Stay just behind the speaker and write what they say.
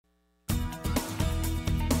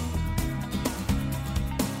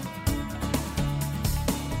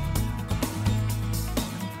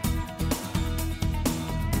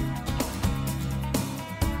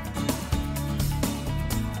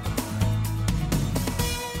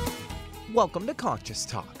Welcome to Conscious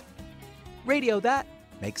Talk, radio that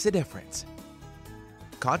makes a difference.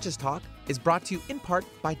 Conscious Talk is brought to you in part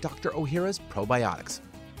by Dr. Ohhira's Probiotics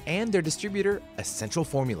and their distributor, Essential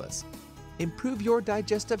Formulas. Improve your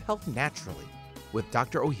digestive health naturally with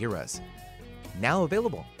Dr. Ohhira's. Now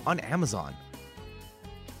available on Amazon.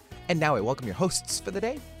 And now I welcome your hosts for the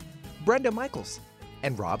day, Brenda Michaels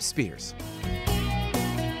and Rob Spears.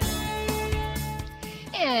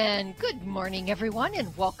 And good morning, everyone,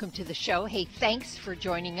 and welcome to the show. Hey, thanks for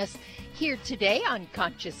joining us here today on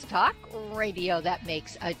Conscious Talk, radio that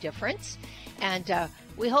makes a difference. And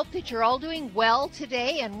we hope that you're all doing well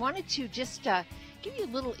today, and wanted to just give you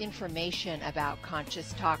a little information about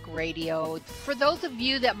Conscious Talk Radio. For those of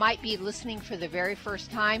you that might be listening for the very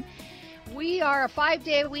first time, we are a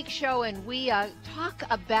 5-day-a-week show, and we talk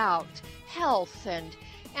about health and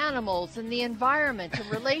animals and the environment and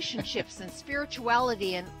relationships and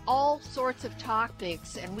spirituality and all sorts of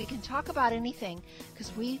topics. And we can talk about anything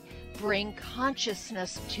because we bring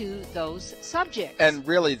consciousness to those subjects. And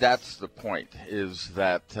really, that's the point, is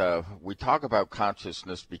that we talk about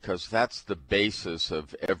consciousness because that's the basis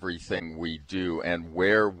of everything we do and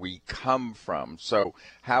where we come from. So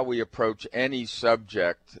how we approach any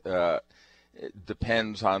subject it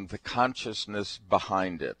depends on the consciousness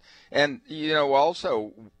behind it. And,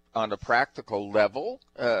 also on a practical level,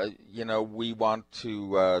 we want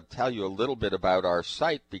to tell you a little bit about our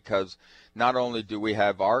site, because not only do we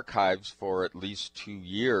have archives for at least 2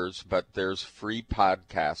 years, but there's free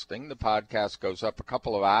podcasting. The podcast goes up a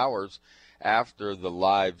couple of hours after the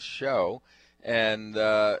live show. And,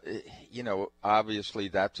 obviously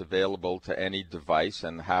that's available to any device,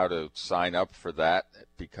 and how to sign up for that,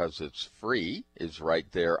 because it's free, is right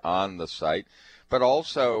there on the site. But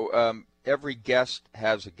also, every guest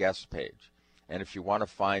has a guest page. And if you want to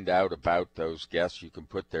find out about those guests, you can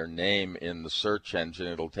put their name in the search engine.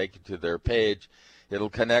 It'll take you to their page. It'll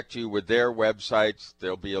connect you with their websites.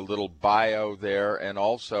 There'll be a little bio there, and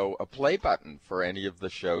also a play button for any of the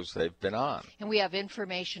shows they've been on. And we have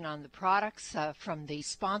information on the products from the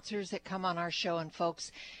sponsors that come on our show. And folks,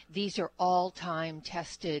 these are all time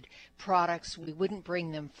tested products. We wouldn't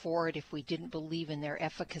bring them forward if we didn't believe in their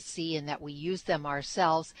efficacy and that we use them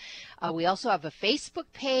ourselves. We also have a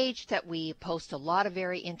Facebook page that we post a lot of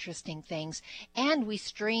very interesting things, and we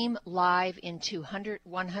stream live into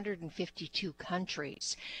 152 countries.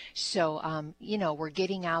 So, we're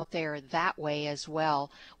getting out there that way as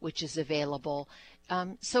well, which is available.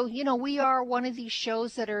 We are one of these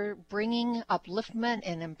shows that are bringing upliftment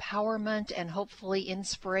and empowerment and hopefully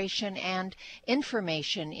inspiration and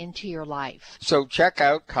information into your life. So check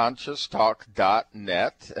out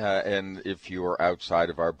conscioustalk.net, and if you are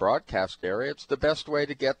outside of our broadcast area, it's the best way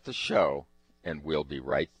to get the show, and we'll be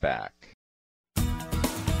right back.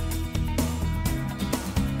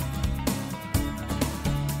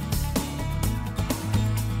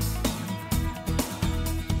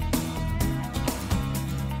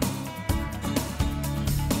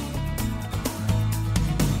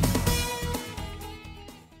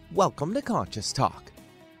 Welcome to Conscious Talk,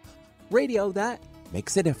 radio that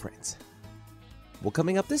makes a difference. Well,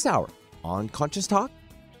 coming up this hour on Conscious Talk,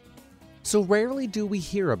 so rarely do we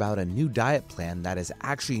hear about a new diet plan that is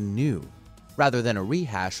actually new, rather than a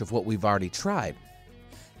rehash of what we've already tried.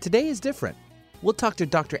 Today is different. We'll talk to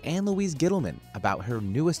Dr. Ann Louise Gittleman about her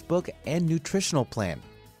newest book and nutritional plan,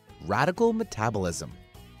 Radical Metabolism.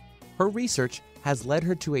 Her research has led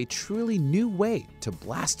her to a truly new way to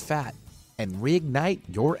blast fat and reignite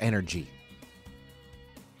your energy.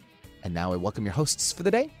 And now I welcome your hosts for the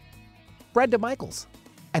day, Brenda Michaels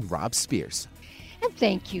and Rob Spears. And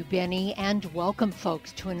thank you, Benny, and welcome,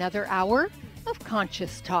 folks, to another hour of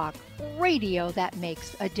Conscious Talk, radio that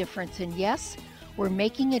makes a difference. And yes, we're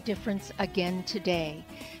making a difference again today,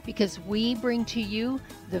 because we bring to you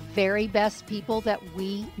the very best people that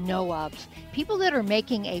we know of, people that are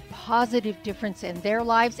making a positive difference in their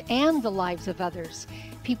lives and the lives of others,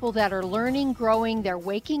 people that are learning, growing, they're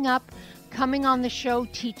waking up, coming on the show,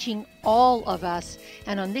 teaching all of us.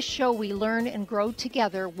 And on this show, we learn and grow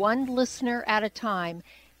together, one listener at a time.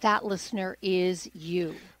 That listener is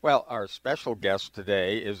you. Well, our special guest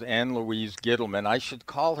today is Ann Louise Gittleman. I should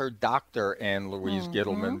call her Dr. Ann Louise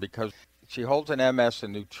Gittleman, because she holds an MS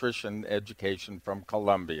in nutrition education from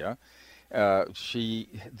Columbia.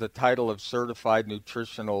 The title of Certified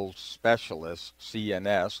Nutritional Specialist,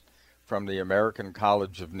 CNS, from the American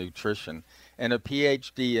College of Nutrition, and a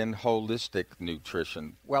PhD in holistic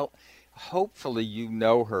nutrition. Well, hopefully you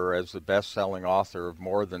know her as the best-selling author of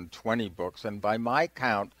more than 20 books, and by my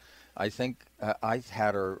count, I think I've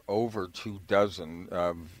had her over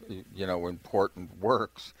 24 important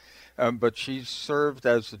works. But she's served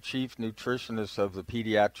as the chief nutritionist of the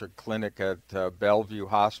pediatric clinic at Bellevue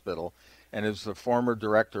Hospital and is the former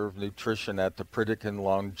director of nutrition at the Pritikin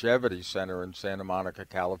Longevity Center in Santa Monica,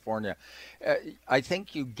 California. I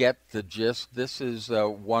think you get the gist. This is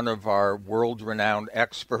one of our world-renowned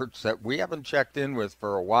experts that we haven't checked in with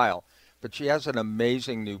for a while. But she has an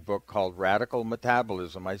amazing new book called Radical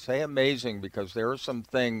Metabolism. I say amazing because there are some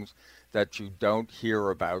things that you don't hear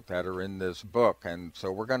about that are in this book. And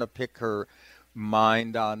so we're going to pick her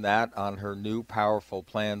mind on that, on her new powerful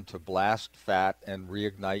plan to blast fat and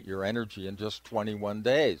reignite your energy in just 21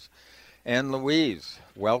 days. Anne Louise,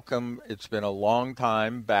 welcome. It's been a long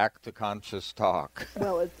time back to Conscious Talk.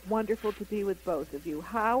 Well, it's wonderful to be with both of you.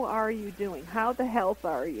 How are you doing? How the health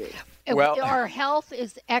are you? Well, our health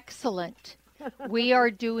is excellent. We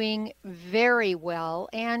are doing very well.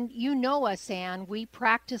 And you know us, Anne, we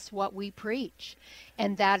practice what we preach.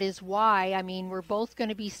 And that is why, I mean, we're both going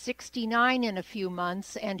to be 69 in a few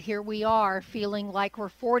months, and here we are feeling like we're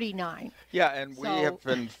 49. Yeah, and we have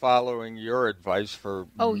been following your advice for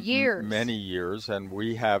years. Many years, and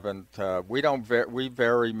we haven't, we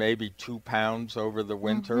vary maybe 2 pounds over the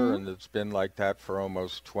winter, and it's been like that for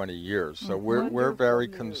almost 20 years. So we're very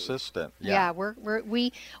consistent. Yeah,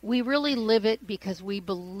 we really live it because we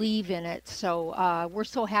believe in it. So we're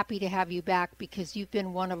so happy to have you back because you've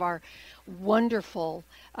been one of our wonderful,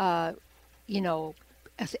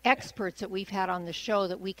 as experts that we've had on the show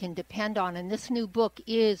that we can depend on. And this new book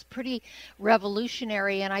is pretty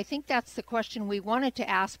revolutionary. And I think that's the question we wanted to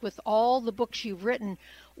ask with all the books you've written.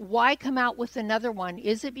 Why come out with another one?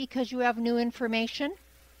 Is it because you have new information?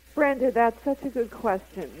 Brenda, that's such a good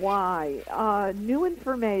question. Why? New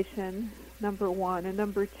information, number one. And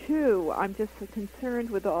number two, I'm just concerned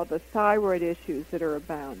with all the thyroid issues that are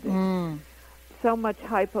abounding. So much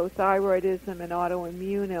hypothyroidism and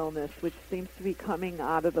autoimmune illness, which seems to be coming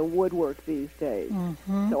out of the woodwork these days.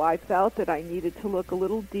 So I felt that I needed to look a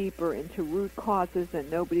little deeper into root causes that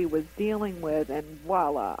nobody was dealing with, and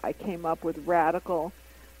voila, I came up with Radical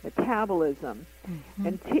Metabolism.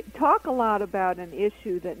 And talk a lot about an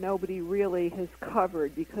issue that nobody really has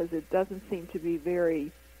covered because it doesn't seem to be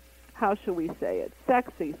very, how shall we say it,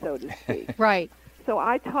 sexy, so to speak. Right. So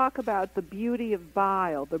I talk about the beauty of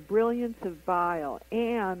bile, the brilliance of bile,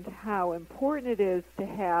 and how important it is to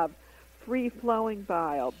have free-flowing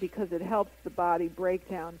bile because it helps the body break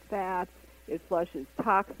down fats, it flushes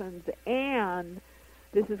toxins, and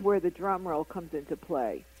this is where the drum roll comes into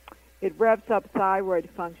play. It revs up thyroid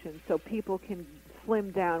function so people can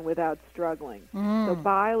slim down without struggling. So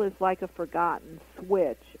bile is like a forgotten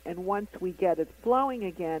switch, and once we get it flowing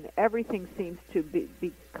again, everything seems to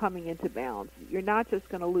be coming into balance. You're not just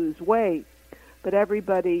going to lose weight, but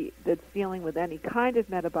everybody that's dealing with any kind of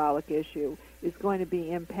metabolic issue is going to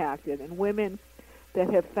be impacted. And women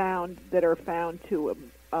that are found to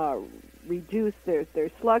reduce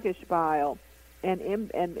their sluggish bile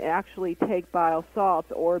and actually take bile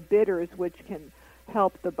salts or bitters, which can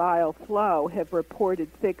help the bile flow, have reported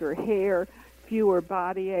thicker hair, fewer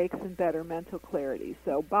body aches, and better mental clarity.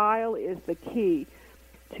 So bile is the key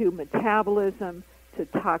to metabolism, to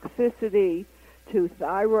toxicity, to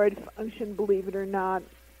thyroid function, believe it or not,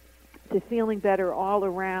 to feeling better all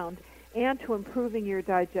around, and to improving your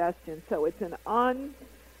digestion. So it's an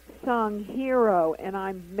unsung hero, and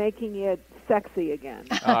I'm making it sexy again.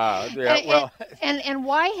 And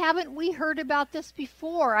why haven't we heard about this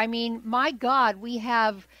before? I mean, my God, we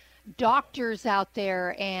have doctors out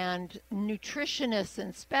there and nutritionists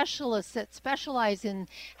and specialists that specialize in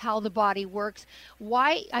how the body works.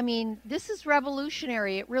 Why? I mean, this is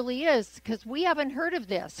revolutionary. It really is, because we haven't heard of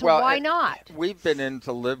this. So why not? We've been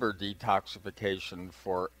into liver detoxification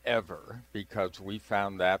forever because we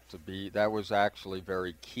found that was actually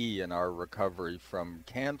very key in our recovery from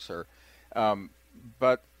cancer.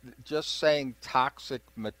 But just saying toxic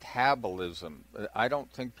metabolism, I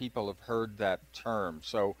don't think people have heard that term.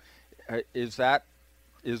 So is that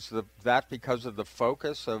because of the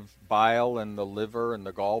focus of bile and the liver and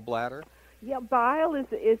the gallbladder? Yeah, bile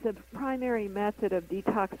is a primary method of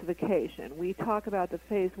detoxification. We talk about the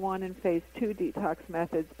phase 1 and phase 2 detox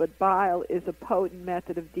methods, but bile is a potent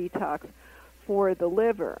method of detox for the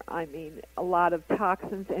liver. I mean, a lot of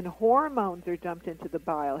toxins and hormones are dumped into the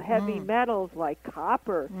bile. Heavy metals like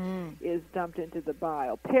copper is dumped into the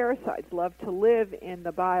bile. Parasites love to live in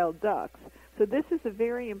the bile ducts. So this is a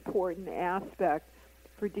very important aspect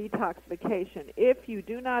for detoxification. If you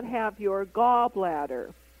do not have your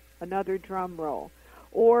gallbladder, another drum roll,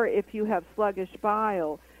 or if you have sluggish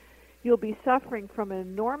bile, you'll be suffering from an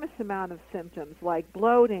enormous amount of symptoms like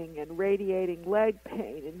bloating and radiating leg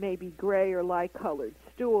pain and maybe gray or light-colored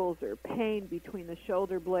stools or pain between the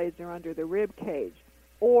shoulder blades or under the rib cage,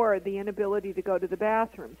 or the inability to go to the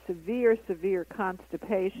bathroom, severe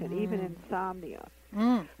constipation, even insomnia.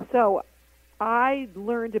 So I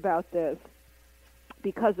learned about this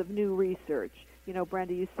because of new research. You know,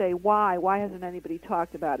 Brenda, you say, why? Why hasn't anybody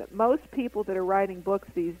talked about it? Most people that are writing books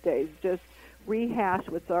these days just rehash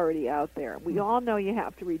what's already out there. We all know you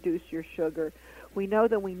have to reduce your sugar. We know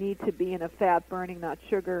that we need to be in a fat-burning, not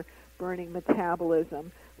sugar-burning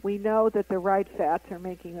metabolism. We know that the right fats are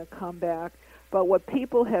making a comeback. But what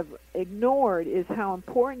people have ignored is how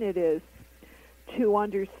important it is to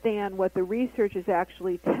understand what the research is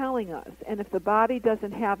actually telling us. And if the body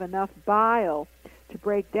doesn't have enough bile to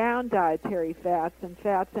break down dietary fats, and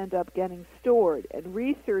fats end up getting stored. And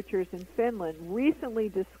researchers in Finland recently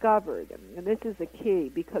discovered, and this is a key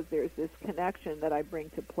because there's this connection that I bring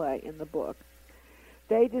to play in the book,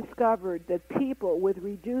 they discovered that people with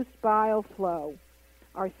reduced bile flow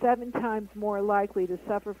are 7 times more likely to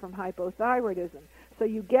suffer from hypothyroidism. So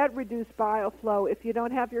you get reduced bile flow if you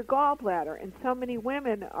don't have your gallbladder. And so many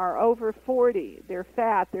women are over 40. They're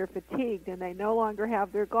fat, they're fatigued, and they no longer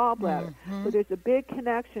have their gallbladder. So there's a big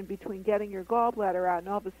connection between getting your gallbladder out and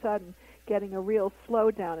all of a sudden getting a real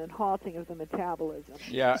slowdown and halting of the metabolism.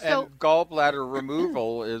 Yeah, So- and gallbladder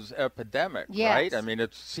removal is epidemic, Yes. right? I mean,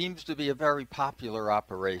 it seems to be a very popular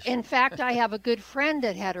operation. In fact, I have a good friend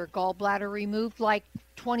that had her gallbladder removed like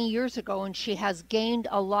 20 years ago, and she has gained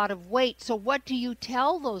a lot of weight. So what do you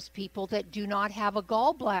tell those people that do not have a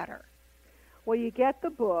gallbladder? Well, you get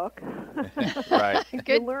the book. Right. You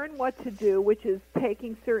Good. learn what to do, which is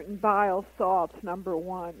taking certain bile salts, number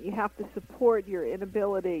one. You have to support your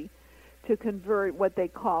inability to convert what they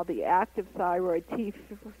call the active thyroid,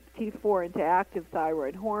 T4, into active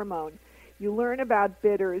thyroid hormone. You learn about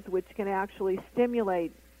bitters, which can actually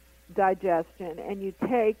stimulate digestion, and you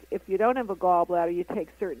take, if you don't have a gallbladder, you take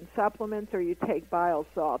certain supplements or you take bile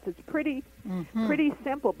salts. It's pretty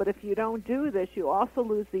simple, but if you don't do this, you also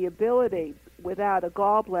lose the ability without a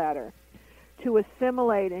gallbladder to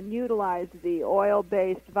assimilate and utilize the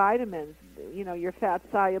oil-based vitamins, you know, your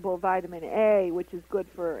fat-soluble vitamin A, which is good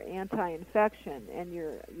for anti-infection, and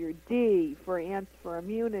your D for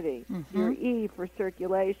immunity, your E for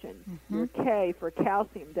circulation, your K for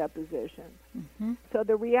calcium deposition. So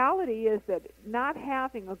the reality is that not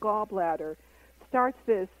having a gallbladder starts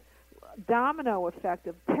this domino effect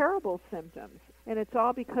of terrible symptoms, and it's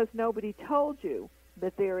all because nobody told you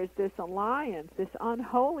that there is this alliance, this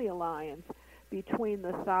unholy alliance between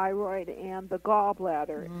the thyroid and the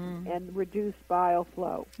gallbladder and reduced bile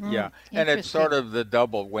flow. Yeah, and it's Interesting. sort of the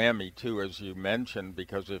double whammy, too, as you mentioned,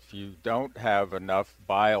 because if you don't have enough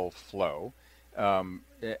bile flow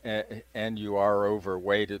and you are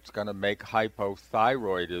overweight, it's going to make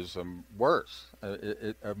hypothyroidism worse,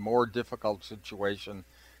 a more difficult situation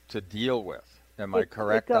to deal with. Am I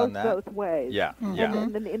correct on that? It goes both ways. Yeah, yeah.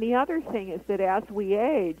 And the other thing is that as we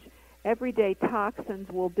age, everyday toxins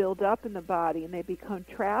will build up in the body and they become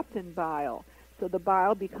trapped in bile. So the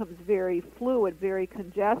bile becomes very fluid, very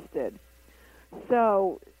congested.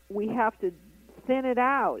 So we have to thin it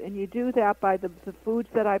out, and you do that by the foods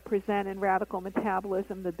that I present in Radical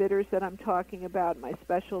Metabolism, the bitters that I'm talking about, my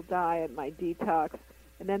special diet, my detox.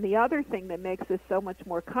 And then the other thing that makes this so much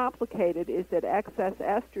more complicated is that excess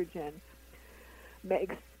estrogen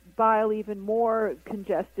makes bile even more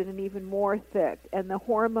congested and even more thick. And the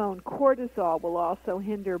hormone cortisol will also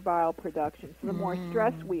hinder bile production. So the more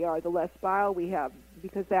stressed we are, the less bile we have,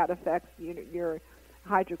 because that affects your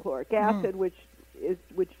hydrochloric acid, which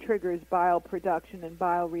triggers bile production and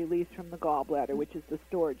bile release from the gallbladder, which is the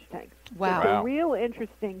storage tank. Wow. So it's a real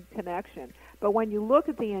interesting connection. But when you look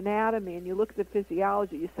at the anatomy and you look at the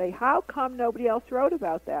physiology, you say, how come nobody else wrote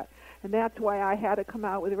about that? And that's why I had to come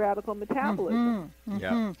out with Radical Metabolism.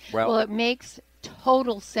 Yeah. Well, it makes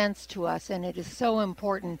total sense to us, and it is so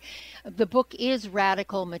important. The book is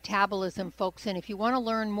Radical Metabolism, folks, and if you want to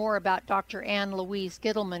learn more about Dr. Ann Louise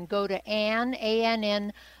Gittleman, go to Ann,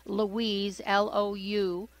 A-N-N, Louise,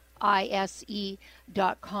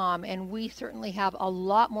 Louise.com, and we certainly have a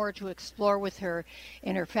lot more to explore with her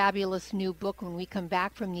in her fabulous new book when we come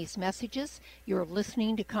back from these messages. You're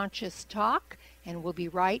listening to Conscious Talk, and we'll be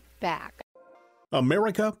right back.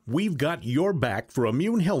 America, we've got your back for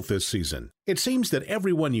immune health this season. It seems that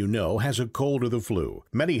everyone you know has a cold or the flu.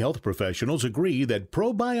 Many health professionals agree that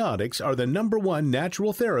probiotics are the #1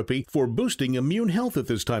 natural therapy for boosting immune health at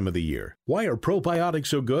this time of the year. Why are probiotics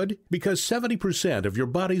so good? Because 70% of your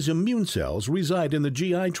body's immune cells reside in the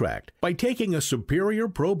GI tract. By taking a superior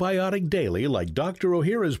probiotic daily like Dr.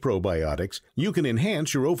 Ohhira's probiotics, you can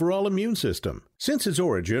enhance your overall immune system. Since its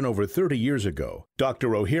origin over 30 years ago, Dr.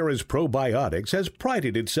 Ohhira's probiotics has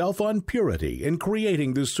prided itself on purity in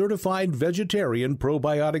creating the certified vegetarian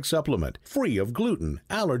probiotic supplement, free of gluten,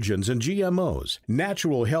 allergens, and GMOs.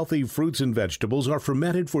 Natural healthy fruits and vegetables are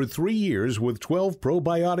fermented for 3 years with 12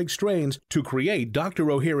 probiotic strains to create Dr.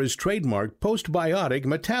 Ohhira's trademark postbiotic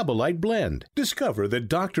metabolite blend. Discover the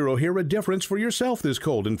Dr. Ohhira difference for yourself this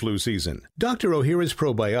cold and flu season. Dr. Ohhira's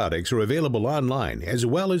probiotics are available online as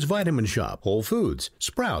well as Vitamin Shop, Whole Foods,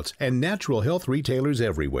 Sprouts, and natural health retailers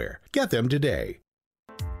everywhere. Get them today.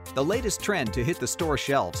 The latest trend to hit the store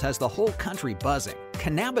shelves has the whole country buzzing.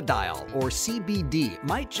 Cannabidiol, or CBD,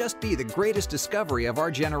 might just be the greatest discovery of our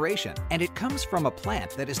generation, and it comes from a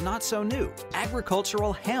plant that is not so new,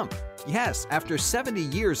 agricultural hemp. Yes, after 70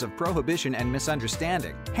 years of prohibition and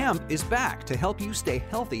misunderstanding, hemp is back to help you stay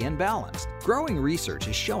healthy and balanced. Growing research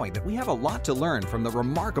is showing that we have a lot to learn from the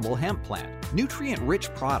remarkable hemp plant.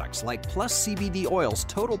 Nutrient-rich products like Plus CBD Oil's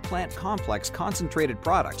Total Plant Complex concentrated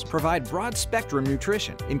products provide broad-spectrum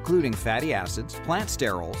nutrition, including fatty acids, plant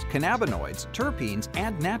sterols, cannabinoids, terpenes,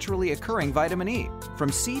 and naturally occurring vitamin E.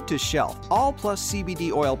 From seed to shelf, all Plus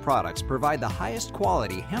CBD Oil products provide the highest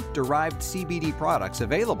quality hemp-derived CBD products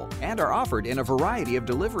available and are offered in a variety of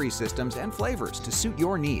delivery systems and flavors to suit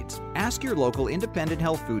your needs. Ask your local independent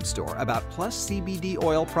health food store about Plus CBD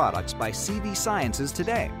Oil products by CV Sciences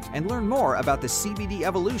today and learn more about the CBD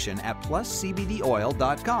evolution at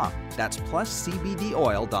pluscbdoil.com. That's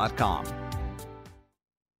pluscbdoil.com.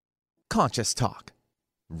 Conscious Talk,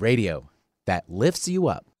 radio that lifts you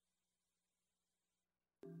up.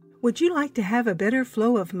 Would you like to have a better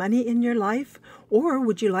flow of money in your life? Or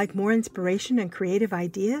would you like more inspiration and creative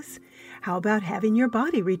ideas? How about having your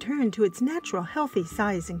body return to its natural healthy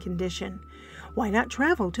size and condition? Why not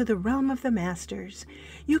travel to the realm of the masters?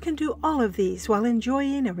 You can do all of these while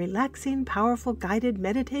enjoying a relaxing, powerful, guided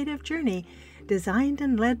meditative journey designed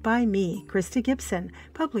and led by me, Krista Gibson,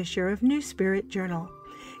 publisher of New Spirit Journal.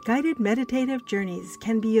 Guided meditative journeys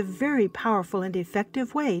can be a very powerful and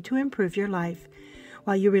effective way to improve your life.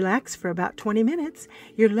 While you relax for about 20 minutes,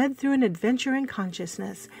 you're led through an adventure in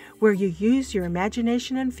consciousness where you use your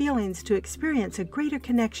imagination and feelings to experience a greater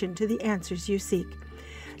connection to the answers you seek.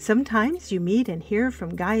 Sometimes you meet and hear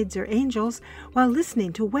from guides or angels while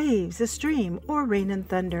listening to waves, a stream, or rain and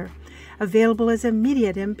thunder. Available as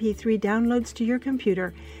immediate MP3 downloads to your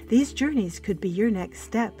computer, these journeys could be your next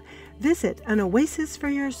step. Visit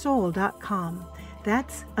anoasisforyoursoul.com.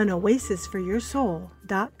 That's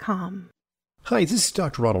anoasisforyoursoul.com. Hi, this is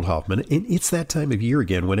Dr. Ronald Hoffman, and it's that time of year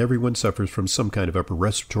again when everyone suffers from some kind of upper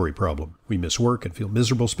respiratory problem. We miss work and feel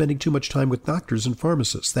miserable spending too much time with doctors and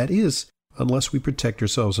pharmacists. That is, unless we protect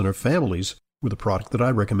ourselves and our families with a product that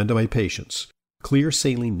I recommend to my patients. Clear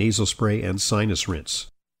Saline Nasal Spray and Sinus Rinse.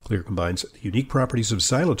 Clear combines the unique properties of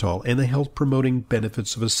xylitol and the health-promoting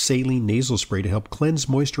benefits of a saline nasal spray to help cleanse,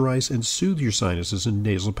 moisturize, and soothe your sinuses and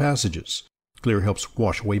nasal passages. Clear helps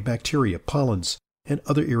wash away bacteria, pollens, and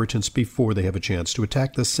other irritants before they have a chance to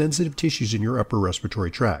attack the sensitive tissues in your upper respiratory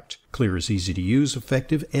tract. Clear is easy to use,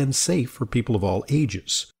 effective, and safe for people of all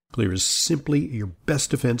ages. Clear is simply your best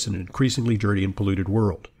defense in an increasingly dirty and polluted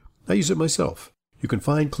world. I use it myself. You can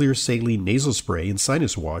find Clear Saline Nasal Spray and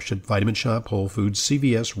Sinus Wash at Vitamin Shop, Whole Foods,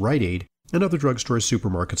 CVS, Rite Aid, and other drugstores,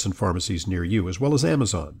 supermarkets, and pharmacies near you, as well as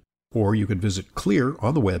Amazon. Or you can visit Clear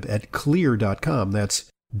on the web at Xlear.com. That's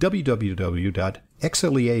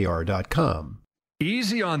www.xlear.com.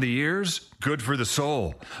 Easy on the ears, good for the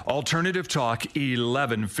soul. Alternative Talk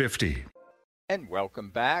 1150. And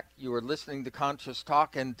welcome back. You are listening to Conscious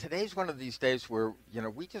Talk, and today's one of these days where,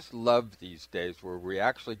 we just love these days where we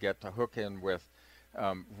actually get to hook in with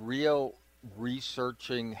real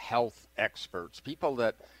researching health experts, people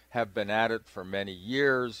that have been at it for many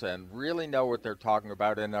years and really know what they're talking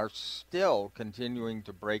about and are still continuing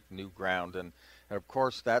to break new ground. And of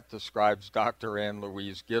course, that describes Dr. Ann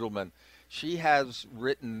Louise Gittleman. She has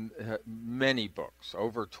written many books,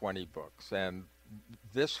 over 20 books, and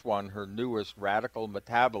this one, her newest, Radical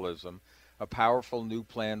Metabolism, a powerful new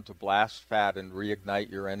plan to blast fat and reignite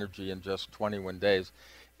your energy in just 21 days,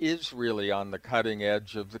 is really on the cutting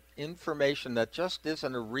edge of the information that just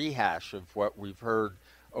isn't a rehash of what we've heard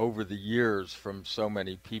over the years from so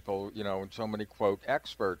many people, and so many, quote,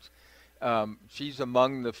 experts. She's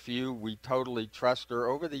among the few. We totally trust her.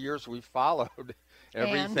 Over the years, we followed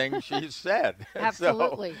everything she's said.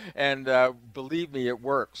 Absolutely. Believe me, it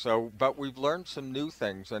works. So, but we've learned some new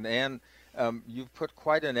things. And Ann, you've put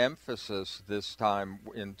quite an emphasis this time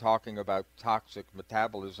in talking about toxic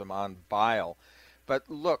metabolism on bile. But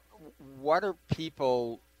look, what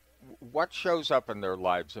shows up in their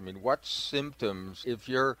lives? I mean, what symptoms, if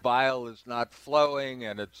your bile is not flowing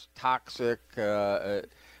and it's toxic,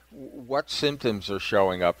 what symptoms are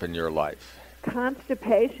showing up in your life?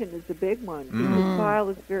 Constipation is a big one because bile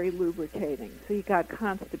is very lubricating. So you got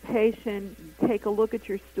constipation. Take a look at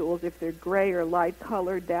your stools. If they're gray or light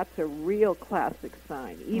colored, that's a real classic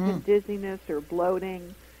sign. Even dizziness or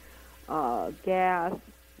bloating, gas,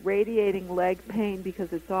 radiating leg pain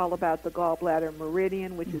because it's all about the gallbladder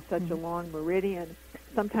meridian, which is such a long meridian.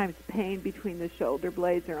 Sometimes pain between the shoulder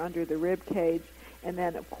blades or under the rib cage. And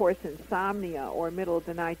then, of course, insomnia or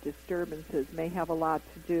middle-of-the-night disturbances may have a lot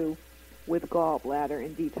to do with gallbladder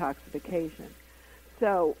and detoxification.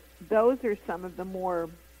 So those are some of the more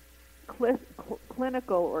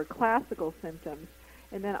clinical or classical symptoms.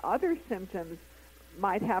 And then other symptoms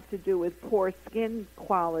might have to do with poor skin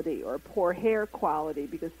quality or poor hair quality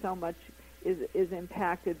because so much is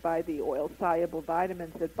impacted by the oil-soluble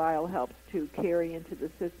vitamins that bile helps to carry into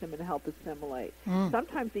the system and help assimilate.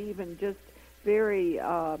 Sometimes even just very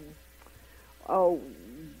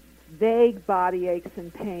vague body aches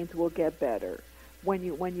and pains will get better when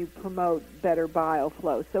you promote better bile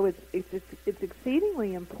flow. So it's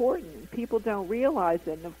exceedingly important. People don't realize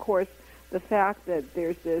it, and of course the fact that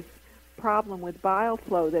there's this problem with bile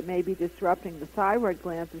flow that may be disrupting the thyroid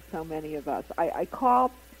glands of so many of us. I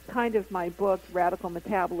call kind of my book, Radical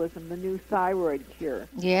Metabolism, the new thyroid cure.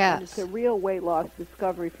 Yes. And it's a real weight loss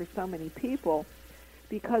discovery for so many people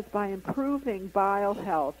because by improving bile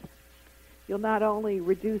health, you'll not only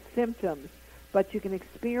reduce symptoms, but you can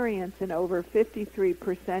experience an over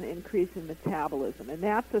 53% increase in metabolism. And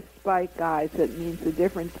that's a spike, guys, that means the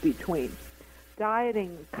difference between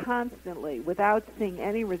dieting constantly without seeing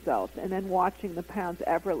any results and then watching the pounds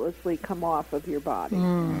effortlessly come off of your body.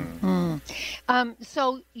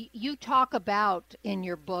 So you talk about in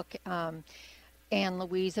your book, Ann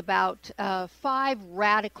Louise, about 5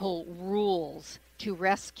 radical rules to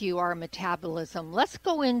rescue our metabolism. Let's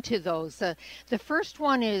go into those. The first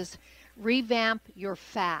one is revamp your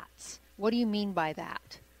fats. What do you mean by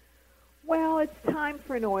that? Well, it's time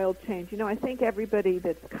for an oil change. You know, I think everybody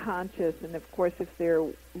that's conscious, and of course if they're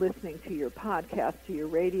listening to your podcast, to your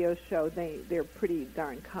radio show, they're pretty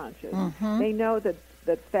darn conscious. They know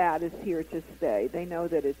that fat is here to stay. They know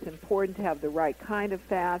that it's important to have the right kind of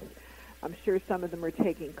fats. I'm sure some of them are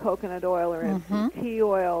taking coconut oil or MCT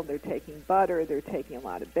oil. They're taking butter. They're taking a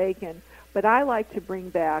lot of bacon. But I like to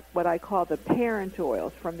bring back what I call the parent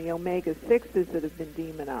oils from the omega-6s that have been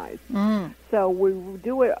demonized. So we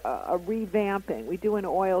do a revamping. We do an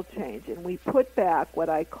oil change, and we put back what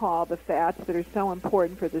I call the fats that are so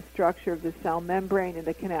important for the structure of the cell membrane and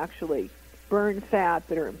that can actually burn fat,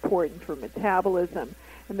 that are important for metabolism,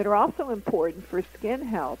 and that are also important for skin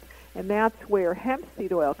health. And that's where hemp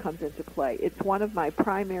seed oil comes into play. It's one of my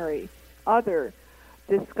primary other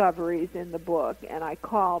discoveries in the book, and I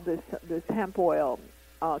call this hemp oil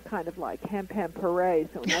kind of like hemp hooray.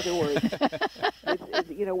 So in other words,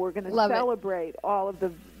 we're going to celebrate all of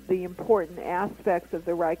the important aspects of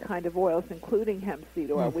the right kind of oils, including hemp seed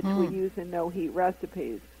oil, which we use in no-heat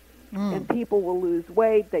recipes. And people will lose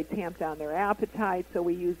weight. They tamp down their appetite. So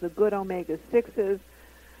we use the good omega-6s,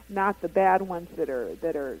 not the bad ones that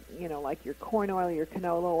are like your corn oil, your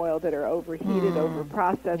canola oil that are overheated,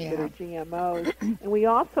 overprocessed, that are GMOs. And we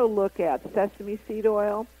also look at sesame seed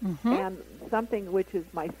oil and something which is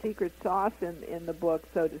my secret sauce in the book,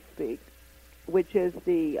 so to speak, which is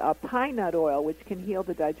the pine nut oil, which can heal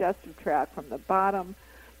the digestive tract from the bottom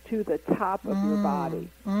to the top of your body,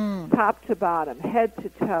 top to bottom, head to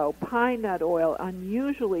toe. Pine nut oil,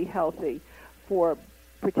 unusually healthy for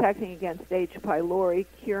protecting against H. pylori,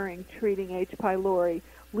 treating H. pylori,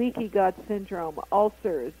 leaky gut syndrome,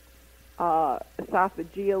 ulcers,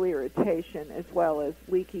 esophageal irritation, as well as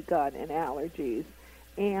leaky gut and allergies,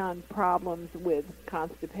 and problems with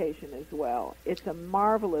constipation as well. It's a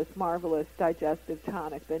marvelous, marvelous digestive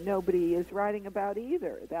tonic that nobody is writing about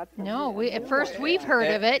either. We've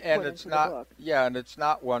heard of it, and it's not. Yeah, and it's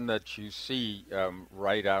not one that you see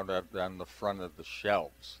right out on the front of the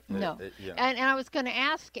shelves. No, and I was going to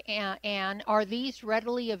ask Ann, are these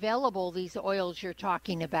readily available? These oils you're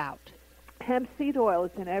talking about? Hemp seed oil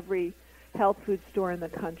is in every health food store in the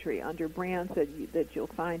country under brands that you'll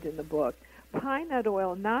find in the book. Pine nut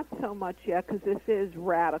oil, not so much yet, because this is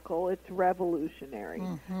radical. It's revolutionary.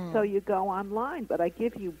 So you go online, but I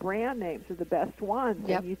give you brand names of the best ones,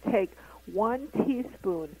 and you take 1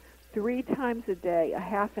 teaspoon 3 times a day, a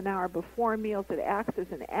half an hour before meals. It acts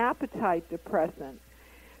as an appetite depressant.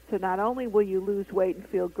 So not only will you lose weight and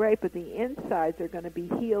feel great, but the insides are going to be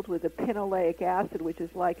healed with a pinoleic acid, which is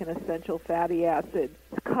like an essential fatty acid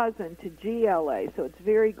cousin to GLA. So it's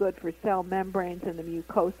very good for cell membranes and the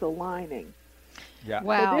mucosal lining. Yeah.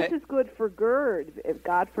 Wow. So this is good for GERD. If,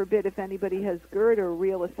 God forbid, if anybody has GERD or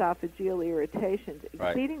real esophageal irritations,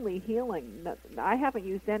 exceedingly healing. I haven't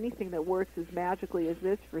used anything that works as magically as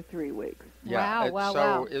this for 3 weeks. Yeah. Wow.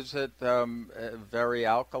 So is it very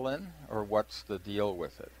alkaline, or what's the deal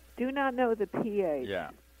with it? Do not know the pH.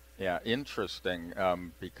 Yeah, interesting,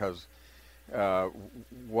 because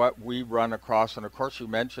what we run across, and of course you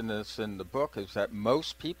mentioned this in the book, is that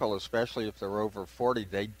most people, especially if they're over 40,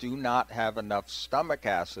 they do not have enough stomach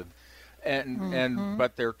acid, and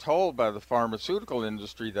but they're told by the pharmaceutical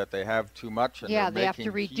industry that they have too much, and they're they have making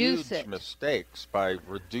to reduce huge it. mistakes by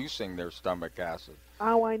reducing their stomach acid.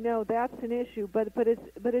 Oh, I know that's an issue, but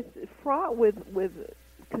it's fraught with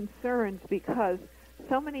concerns because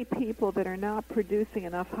so many people that are not producing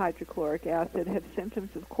enough hydrochloric acid have symptoms,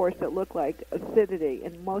 of course, that look like acidity,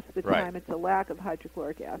 and most of the time it's a lack of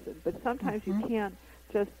hydrochloric acid. But sometimes you can't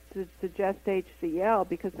just suggest HCl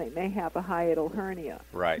because they may have a hiatal hernia.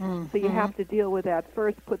 Right. So you have to deal with that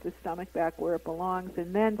first, put the stomach back where it belongs,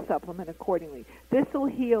 and then supplement accordingly. This will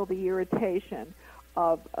heal the irritation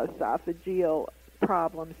of esophageal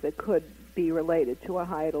problems that could be related to a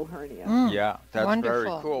hiatal hernia. Yeah, that's Wonderful.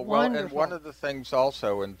 very cool. Wonderful. Well, and one of the things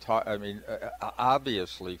also,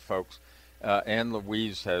 obviously, folks, Anne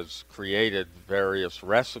Louise has created various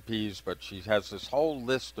recipes, but she has this whole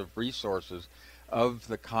list of resources of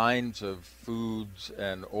the kinds of foods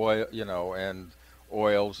and oil, and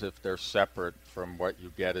oils if they're separate from what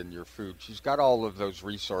you get in your food. She's got all of those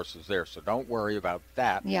resources there, so don't worry about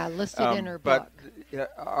that. Yeah, listed in her book. But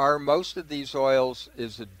are most of these oils,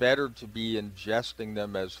 is it better to be ingesting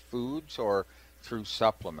them as foods or through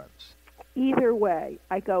supplements? Either way.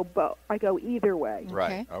 I go either way.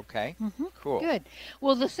 Right. Okay. Cool. Good.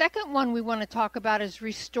 Well, the second one we want to talk about is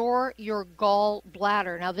restore your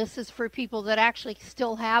gallbladder. Now, this is for people that actually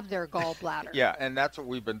still have their gallbladder. Yeah, and that's what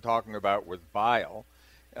we've been talking about with bile.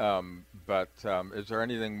 But is there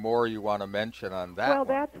anything more you want to mention on that? Well,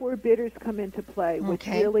 that's where bitters come into play, which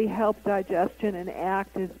really help digestion and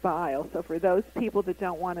act as bile. So for those people that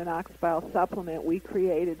don't want an ox bile supplement, we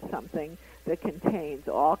created something that contains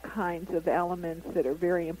all kinds of elements that are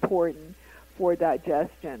very important for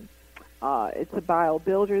digestion. It's a bile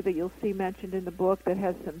builder that you'll see mentioned in the book that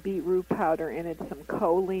has some beetroot powder in it, some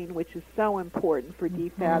choline, which is so important for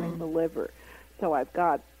defatting the liver. So I've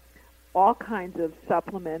got all kinds of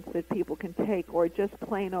supplements that people can take, or just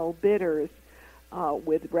plain old bitters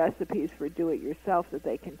with recipes for do-it-yourself that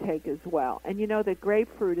they can take as well. And you know that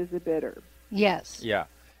grapefruit is a bitter. Yes. Yeah.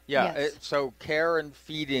 Yes. So care and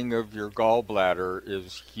feeding of your gallbladder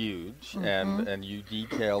is huge, and you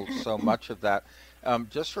detailed so much of that.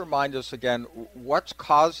 Just remind us again, what's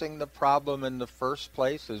causing the problem in the first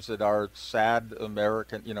place? Is it our sad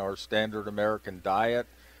American, our standard American diet,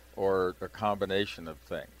 or a combination of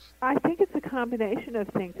things? I think it's a combination of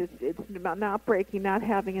things. It's not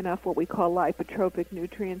having enough what we call lipotropic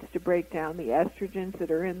nutrients to break down the estrogens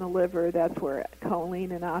that are in the liver. That's where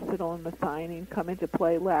choline and acetyl and methionine come into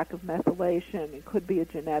play. Lack of methylation. It could be a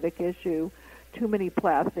genetic issue. Too many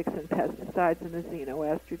plastics and pesticides in the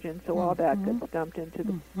xenoestrogen, so all that gets dumped into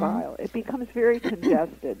the bile. It becomes very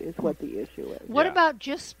congested is what the issue is. What about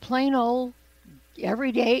just plain old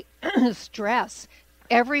everyday stress?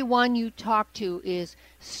 Everyone you talk to is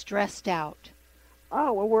stressed out.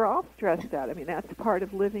 Oh, well, we're all stressed out. I mean, that's part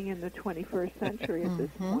of living in the 21st century at this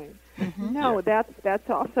point. No, that's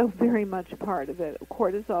also very much part of it.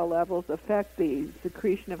 Cortisol levels affect the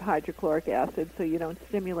secretion of hydrochloric acid, so you don't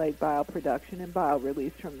stimulate bile production and bile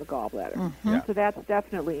release from the gallbladder. So that's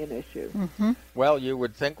definitely an issue. Well, you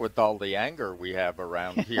would think with all the anger we have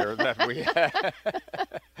around here that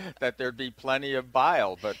that there'd be plenty of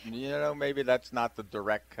bile, but maybe that's not the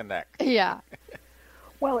direct connect. Yeah.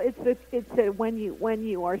 Well, it's when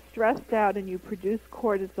you are stressed out and you produce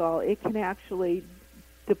cortisol, it can actually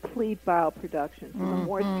deplete bile production. So the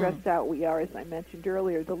more stressed out we are, as I mentioned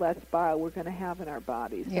earlier, the less bile we're going to have in our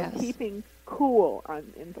bodies. Yes. So keeping cool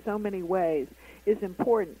in so many ways is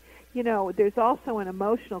important. There's also an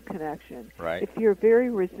emotional connection. Right. If you're very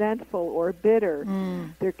resentful or bitter,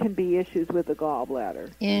 there can be issues with the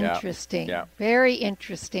gallbladder. Interesting. Yeah. Very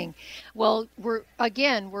interesting. Well, we're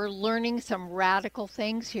learning some radical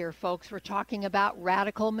things here, folks. We're talking about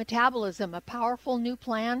radical metabolism, a powerful new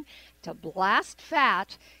plan to blast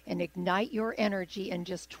fat and ignite your energy in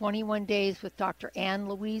just 21 days with Dr. Ann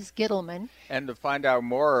Louise Gittleman. And to find out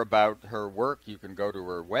more about her work, you can go to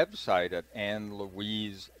her website at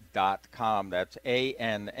annlouise.com. That's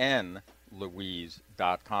ANN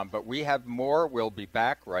Louise.com. But we have more. We'll be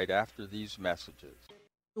back right after these messages.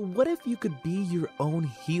 What if you could be your own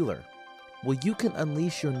healer? Well, you can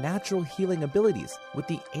unleash your natural healing abilities with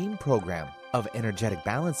the AIM program of energetic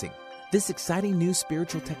balancing. This exciting new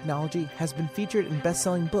spiritual technology has been featured in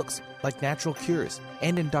best-selling books like Natural Cures,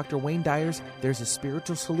 and in Dr. Wayne Dyer's There's a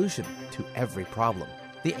Spiritual Solution to Every Problem.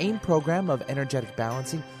 The AIM program of energetic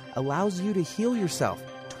balancing allows you to heal yourself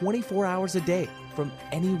 24 hours a day from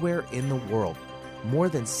anywhere in the world. More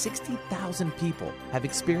than 60,000 people have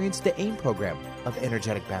experienced the AIM program of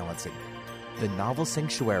energetic balancing. The novel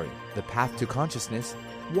Sanctuary, The Path to Consciousness,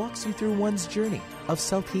 walks you through one's journey of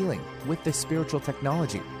self-healing with this spiritual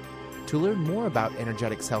technology. To learn more about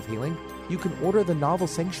energetic self-healing, you can order the novel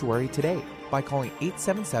Sanctuary today by calling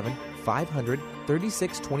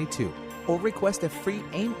 877-500-3622 or request a free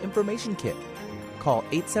AIM information kit. Call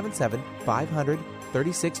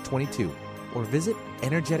 877-500-3622 or visit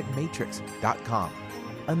energeticmatrix.com.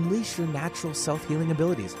 Unleash your natural self-healing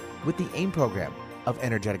abilities with the AIM program of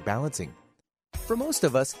energetic balancing. For most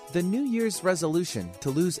of us, the New Year's resolution to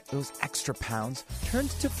lose those extra pounds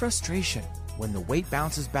turns to frustration when the weight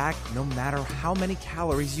bounces back no matter how many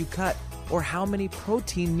calories you cut or how many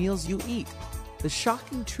protein meals you eat. The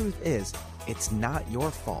shocking truth is, it's not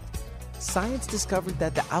your fault. Science discovered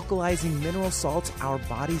that the alkalizing mineral salts our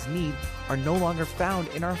bodies need are no longer found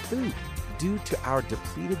in our food due to our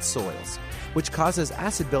depleted soils, which causes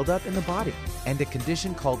acid buildup in the body and a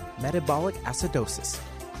condition called metabolic acidosis.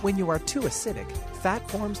 When you are too acidic, fat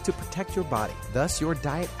forms to protect your body. Thus, your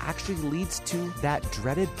diet actually leads to that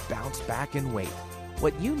dreaded bounce back in weight.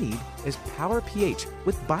 What you need is Power pH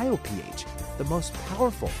with BioPH, the most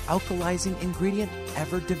powerful alkalizing ingredient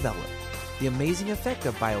ever developed. The amazing effect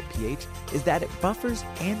of BioPH is that it buffers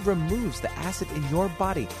and removes the acid in your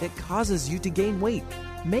body that causes you to gain weight.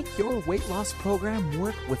 Make your weight loss program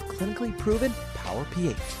work with clinically proven Power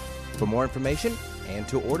pH. For more information and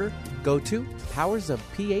to order, go to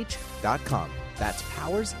powersofph.com. That's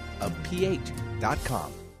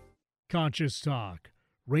powersofph.com. Conscious Talk,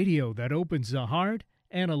 radio that opens the heart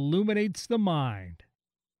and illuminates the mind.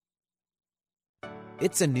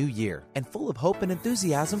 It's a new year and full of hope and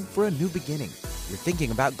enthusiasm for a new beginning. You're thinking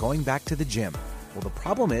about going back to the gym. Well, the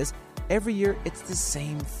problem is, every year it's the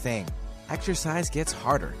same thing. Exercise gets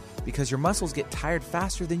harder because your muscles get tired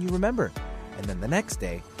faster than you remember. And then the next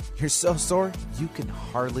day, you're so sore you can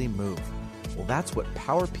hardly move. Well, that's what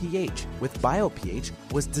Power pH with BioPH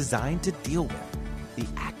was designed to deal with. The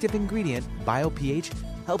active ingredient, BioPH,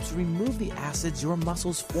 helps remove the acids your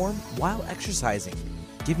muscles form while exercising,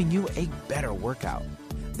 giving you a better workout.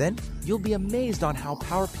 Then you'll be amazed on how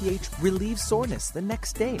Power pH relieves soreness the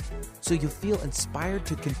next day, so you feel inspired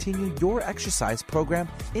to continue your exercise program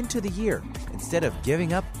into the year instead of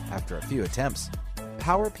giving up after a few attempts.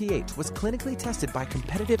 Power pH was clinically tested by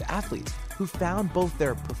competitive athletes who found both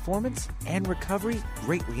their performance and recovery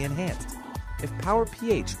greatly enhanced. If Power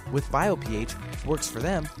pH with BioPH works for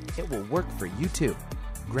them, it will work for you too.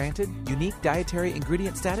 Granted unique dietary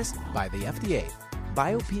ingredient status by the FDA.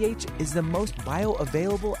 BioPH is the most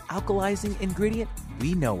bioavailable alkalizing ingredient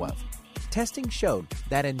we know of. Testing showed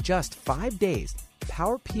that in just 5 days,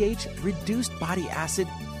 Power pH reduced body acid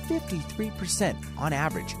 53% on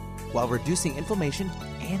average, while reducing inflammation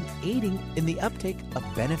and aiding in the uptake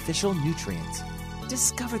of beneficial nutrients.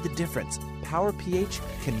 Discover the difference Power pH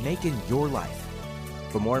can make in your life.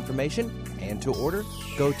 For more information and to order,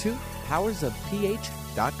 go to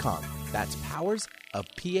powersofph.com. That's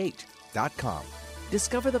powersofph.com.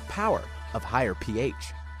 Discover the power of higher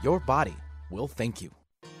pH. Your body will thank you.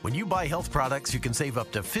 When you buy health products, you can save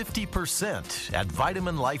up to 50% at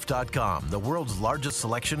VitaminLife.com, the world's largest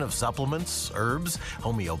selection of supplements, herbs,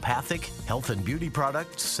 homeopathic, health and beauty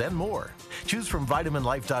products, and more. Choose from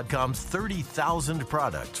VitaminLife.com's 30,000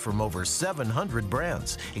 products from over 700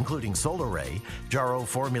 brands, including Solaray, Jarrow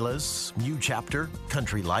Formulas, New Chapter,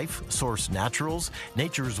 Country Life, Source Naturals,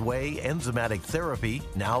 Nature's Way, Enzymatic Therapy,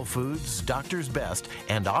 Now Foods, Doctor's Best,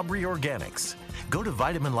 and Aubrey Organics. Go to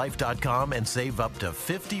VitaminLife.com and save up to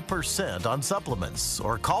 50% on supplements,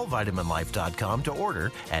 or call VitaminLife.com to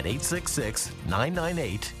order at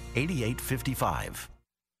 866-998-8855.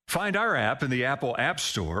 Find our app in the Apple App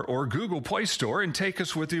Store or Google Play Store and take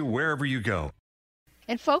us with you wherever you go.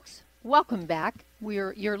 And folks, Welcome back.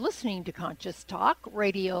 You're listening to Conscious Talk,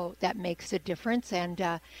 radio that makes a difference, and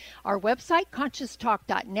our website,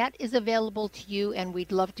 conscioustalk.net, is available to you, and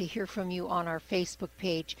we'd love to hear from you on our Facebook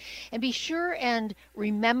page. And be sure and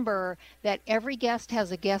remember that every guest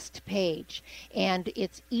has a guest page, and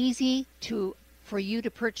it's easy for you to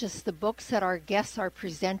purchase the books that our guests are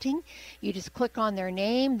presenting. You just click on their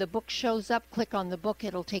name, the book shows up, click on the book,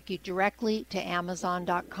 it'll take you directly to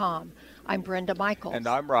Amazon.com. I'm Brenda Michaels. And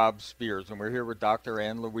I'm Rob Spears, and we're here with Dr.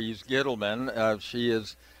 Ann Louise Gittleman. She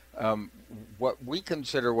is what we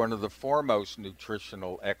consider one of the foremost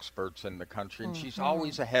nutritional experts in the country, and she's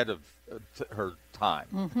always ahead of her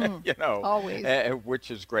time, always.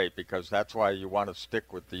 Which is great, because that's why you want to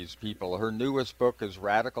stick with these people. Her newest book is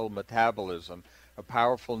Radical Metabolism, a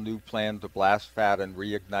powerful new plan to blast fat and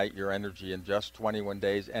reignite your energy in just 21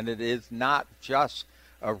 days, and it is not just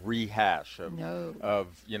a rehash of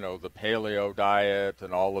the paleo diet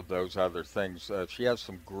and all of those other things. She has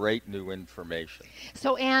some great new information.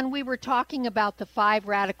 So, Ann, we were talking about the 5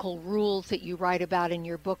 radical rules that you write about in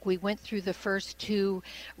your book. We went through the first 2,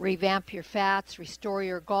 revamp your fats, restore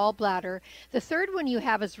your gallbladder. The third one you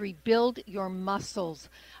have is rebuild your muscles.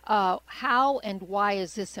 How and why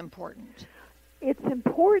is this important? It's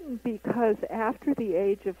important because after the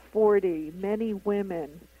age of 40, many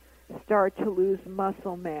women start to lose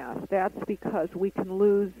muscle mass. That's because we can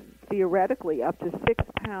lose, theoretically, up to 6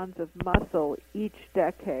 pounds of muscle each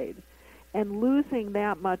decade. And losing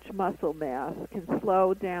that much muscle mass can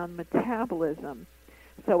slow down metabolism.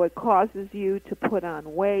 So it causes you to put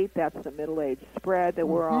on weight. That's the middle-age spread that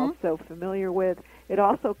we're all so familiar with. It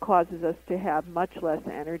also causes us to have much less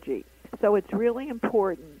energy. So it's really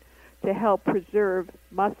important to help preserve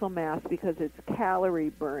muscle mass because it's calorie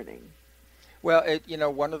burning. Well,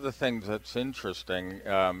 one of the things that's interesting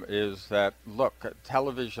is that, look,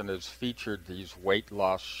 television has featured these weight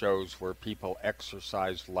loss shows where people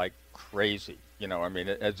exercise like crazy,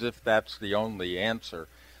 as if that's the only answer.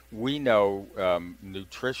 We know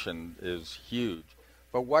nutrition is huge.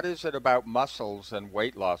 But what is it about muscles and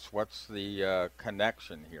weight loss? What's the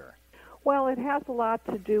connection here? Well, it has a lot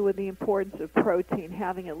to do with the importance of protein,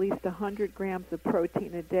 having at least 100 grams of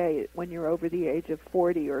protein a day when you're over the age of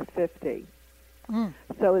 40 or 50.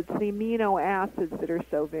 So it's the amino acids that are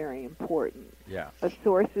so very important. Yeah.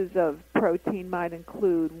 Sources of protein might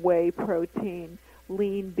include whey protein,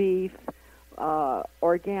 lean beef,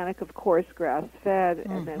 organic, of course, grass-fed,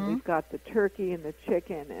 and then we've got the turkey and the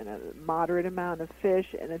chicken and a moderate amount of fish.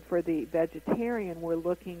 And then for the vegetarian, we're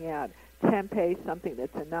looking at tempeh, something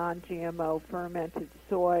that's a non-GMO fermented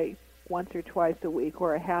soy, once or twice a week,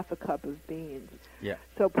 or a half a cup of beans. Yeah.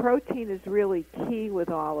 So protein is really key with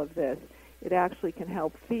all of this. It actually can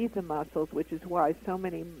help feed the muscles, which is why so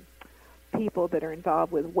many people that are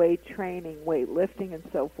involved with weight training, weightlifting, and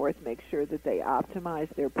so forth make sure that they optimize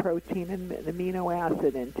their protein and amino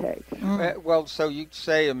acid intake. Well, so you'd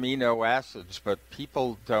say amino acids, but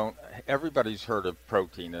people don't. Everybody's heard of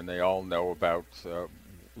protein, and they all know about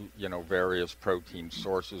various protein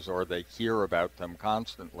sources, or they hear about them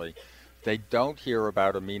constantly. They don't hear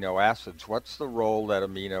about amino acids. What's the role that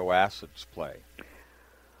amino acids play?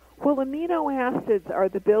 Well, amino acids are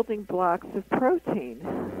the building blocks of protein,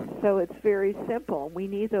 so it's very simple. We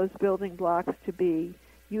need those building blocks to be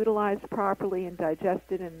utilized properly and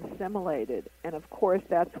digested and assimilated. And, of course,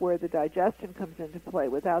 that's where the digestion comes into play.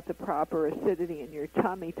 Without the proper acidity in your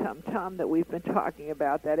tummy, tum-tum that we've been talking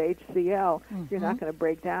about, that HCl, you're not going to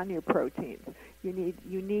break down your proteins. You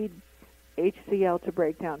need HCl to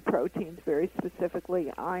break down proteins, very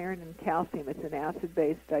specifically iron and calcium. It's an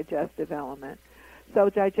acid-based digestive element. So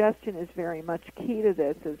digestion is very much key to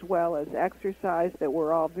this, as well as exercise that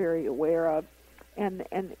we're all very aware of. And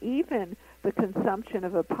even the consumption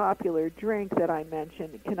of a popular drink that I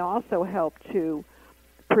mentioned can also help to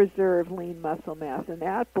preserve lean muscle mass. And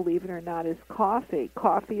that, believe it or not, is coffee.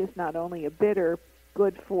 Coffee is not only a bitter,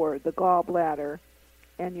 good for the gallbladder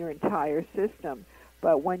and your entire system,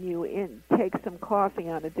 but when you take some coffee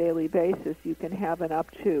on a daily basis, you can have an up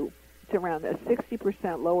to around a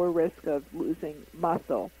 60% lower risk of losing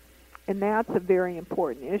muscle. And that's a very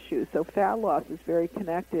important issue. So fat loss is very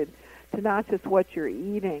connected to not just what you're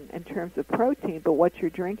eating in terms of protein, but what you're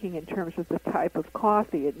drinking in terms of the type of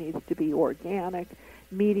coffee. It needs to be organic,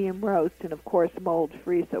 medium roast, and of course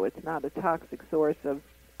mold-free, so it's not a toxic source of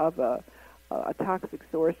a toxic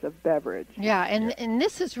source of beverage. Yeah, and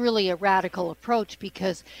this is really a radical approach,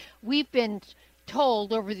 because we've been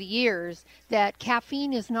told over the years that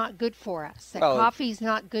caffeine is not good for us, that coffee is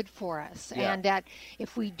not good for us, and that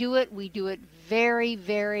if we do it very,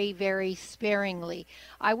 very, very sparingly.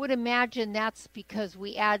 I would imagine that's because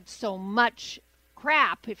we add so much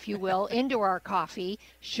crap, if you will, into our coffee,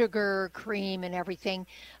 sugar, cream, and everything.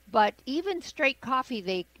 But even straight coffee,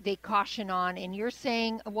 they caution on. And you're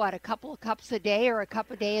saying, what, a couple of cups a day or a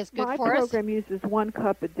cup a day is good for us? My program uses 1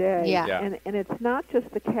 cup a day. Yeah. And it's not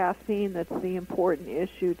just the caffeine that's the important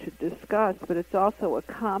issue to discuss, but it's also a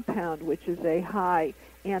compound which is a high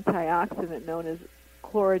antioxidant known as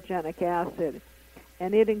chlorogenic acid.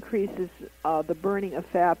 And it increases the burning of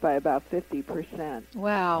fat by about 50%.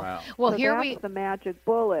 Wow. Well, so that's the magic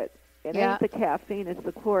bullet. It ain't the caffeine, it's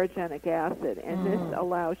the chlorogenic acid. And this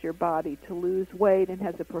allows your body to lose weight and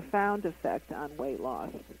has a profound effect on weight loss.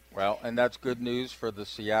 Well, and that's good news for the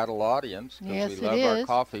Seattle audience because Yes, we love our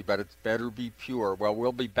coffee, but it's better be pure. Well,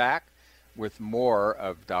 we'll be back with more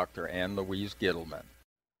of Dr. Ann Louise Gittleman.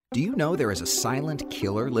 Do you know there is a silent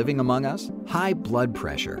killer living among us? High blood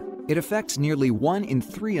pressure. It affects nearly 1 in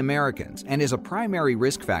 3 Americans and is a primary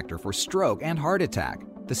risk factor for stroke and heart attack.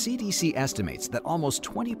 The CDC estimates that almost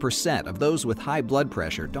 20% of those with high blood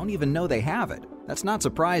pressure don't even know they have it. That's not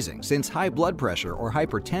surprising, since high blood pressure or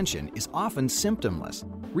hypertension is often symptomless.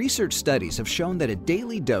 Research studies have shown that a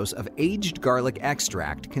daily dose of aged garlic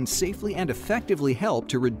extract can safely and effectively help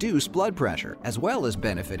to reduce blood pressure, as well as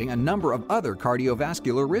benefiting a number of other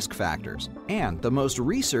cardiovascular risk factors. And the most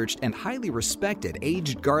researched and highly respected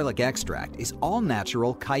aged garlic extract is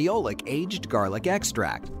all-natural Kyolic aged garlic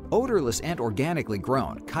extract. Odorless and organically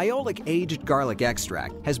grown, Kyolic aged garlic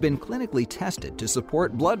extract has been clinically tested to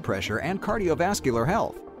support blood pressure and cardiovascular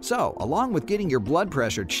health. So, along with getting your blood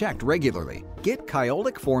pressure checked regularly, get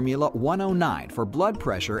Kyolic Formula 109 for blood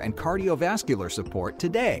pressure and cardiovascular support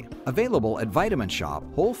today. Available at Vitamin Shop,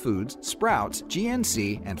 Whole Foods, Sprouts,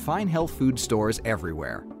 GNC, and fine health food stores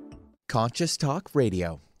everywhere. Conscious Talk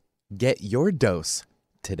Radio. Get your dose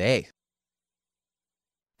today.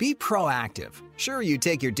 Be proactive. Sure, you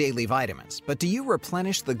take your daily vitamins, but do you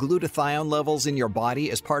replenish the glutathione levels in your body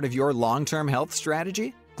as part of your long-term health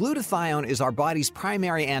strategy? Glutathione is our body's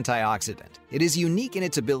primary antioxidant. It is unique in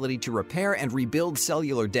its ability to repair and rebuild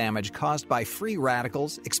cellular damage caused by free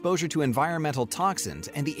radicals, exposure to environmental toxins,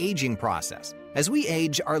 and the aging process. As we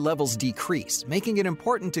age, our levels decrease, making it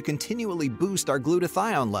important to continually boost our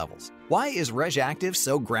glutathione levels. Why is RegActive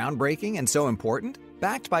so groundbreaking and so important?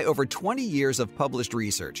 Backed by over 20 years of published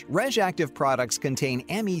research, RegActive products contain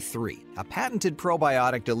ME3, a patented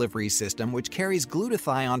probiotic delivery system which carries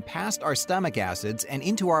glutathione past our stomach acids and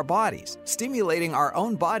into our bodies, stimulating our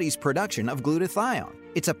own body's production of glutathione.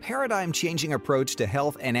 It's a paradigm-changing approach to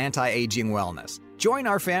health and anti-aging wellness. Join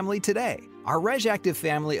our family today. Our RegActive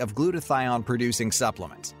family of glutathione-producing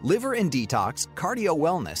supplements, liver and detox, cardio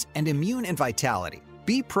wellness, and immune and vitality.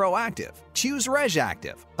 Be proactive. Choose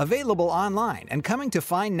RegActive. Available online and coming to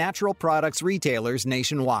fine natural products retailers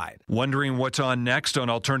nationwide. Wondering what's on next on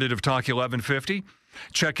Alternative Talk 1150?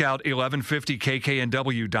 Check out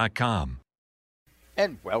 1150kknw.com.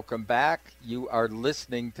 And welcome back. You are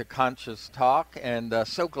listening to Conscious Talk, and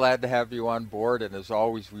so glad to have you on board. And as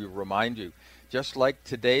always, we remind you, just like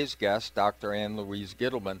today's guest, Dr. Ann Louise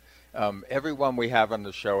Gittleman, everyone we have on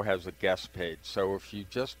the show has a guest page. So if you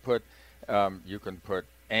just put you can put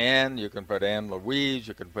Ann, you can put Ann Louise,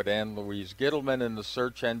 you can put Ann Louise Gittleman in the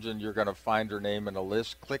search engine. You're going to find her name in a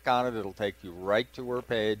list. Click on it. It'll take you right to her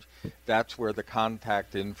page. That's where the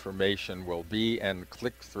contact information will be, and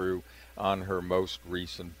click through on her most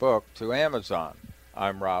recent book to Amazon.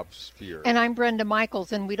 I'm Rob Spear. And I'm Brenda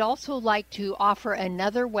Michaels, and we'd also like to offer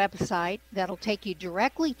another website that'll take you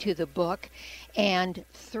directly to the book and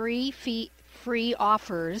 3 free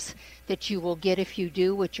offers that you will get if you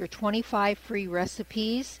do, which are 25 free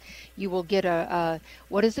recipes. You will get a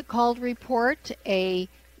what is it called report?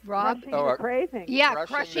 Crushing the Cravings. Yeah,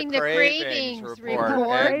 Crushing the Cravings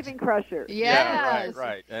report. Craving Crusher. Yes. Yeah,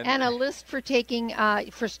 right. And a list for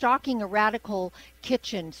for stocking a Radical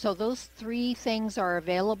Kitchen. So those 3 things are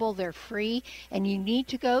available. They're free, and you need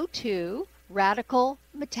to go to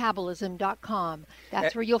radicalmetabolism.com.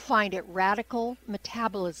 That's where you'll find it,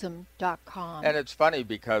 radicalmetabolism.com. And it's funny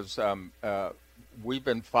because we've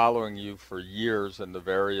been following you for years in the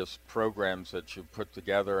various programs that you put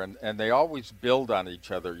together, and they always build on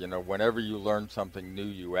each other. You know, whenever you learn something new,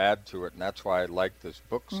 you add to it, and that's why I like this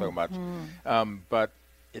book so much. But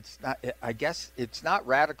it's not, I guess it's not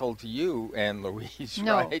radical to you, Ann Louise,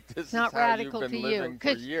 no, right? This it's not is how radical you've been to living you.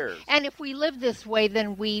 for years. And if we live this way,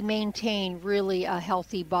 then we maintain really a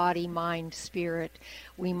healthy body, mind, spirit,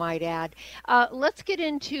 we might add. Let's get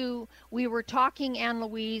into, we were talking, Ann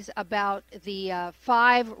Louise, about the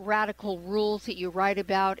 5 radical rules that you write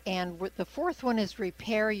about, and the 4th one is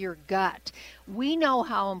repair your gut. We know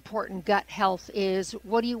how important gut health is.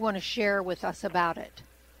 What do you want to share with us about it?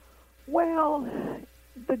 Well,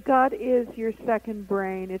 The gut is your second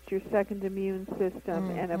brain. It's your second immune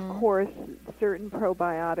system. And, of course, certain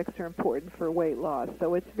probiotics are important for weight loss.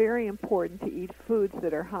 So it's very important to eat foods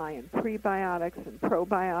that are high in prebiotics and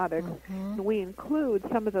probiotics. And we include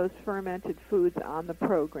some of those fermented foods on the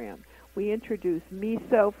program. We introduce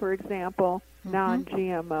miso, for example,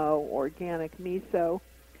 non-GMO organic miso,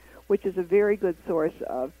 which is a very good source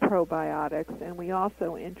of probiotics. And we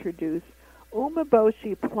also introduce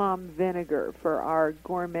umeboshi plum vinegar for our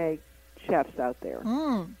gourmet chefs out there.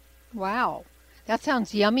 Wow. That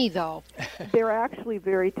sounds yummy, though. They're actually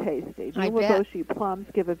very tasty. Umeboshi plums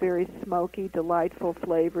give a very smoky, delightful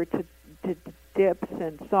flavor to dips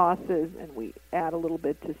and sauces, and we add a little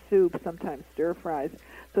bit to soup, sometimes stir-fries.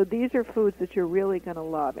 So these are foods that you're really going to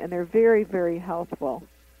love, and they're very, very healthful.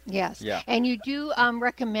 Yes. Yeah. And you do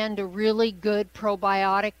recommend a really good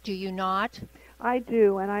probiotic, do you not? I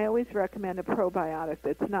do, and I always recommend a probiotic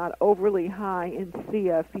that's not overly high in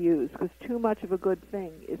CFUs, because too much of a good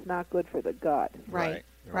thing is not good for the gut. Right.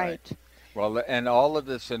 Well, and all of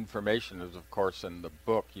this information is, of course, in the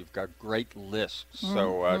book. You've got great lists,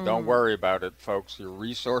 so don't worry about it, folks. Your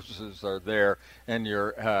resources are there, and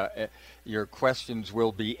your questions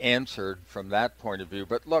will be answered from that point of view.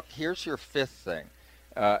 But look, here's your fifth thing,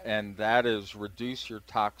 and that is reduce your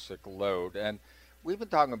toxic load. And we've been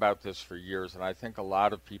talking about this for years, and I think a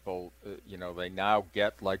lot of people, they now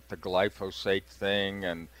get like the glyphosate thing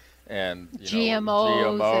and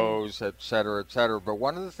GMOs, et cetera, et cetera. But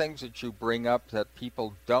one of the things that you bring up that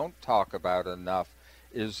people don't talk about enough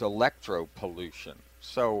is electropollution.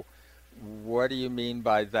 So what do you mean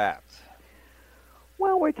by that?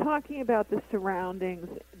 Well, we're talking about the surroundings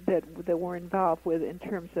that we're involved with in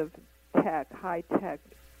terms of tech, high-tech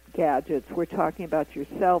gadgets. We're talking about your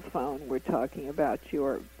cell phone. We're talking about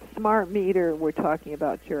your smart meter. We're talking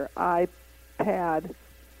about your iPad.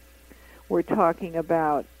 We're talking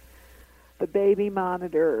about the baby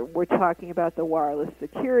monitor. We're talking about the wireless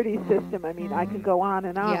security system. I mean, I can go on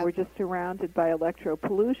and on. Yeah. We're just surrounded by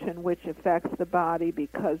electropollution, which affects the body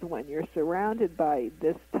because when you're surrounded by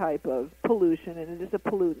this type of pollution, and it is a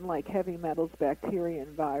pollutant like heavy metals, bacteria,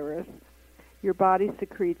 and virus, your body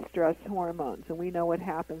secretes stress hormones, and we know what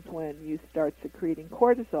happens when you start secreting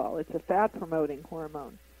cortisol. It's a fat-promoting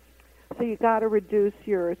hormone. So you got to reduce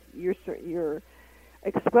your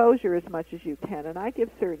exposure as much as you can, and I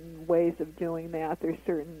give certain ways of doing that. There's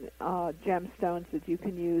certain gemstones that you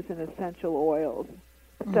can use in essential oils.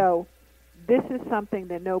 So this is something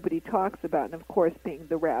that nobody talks about, and of course, being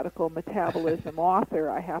the radical metabolism author,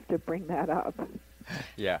 I have to bring that up.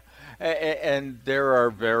 Yeah, and there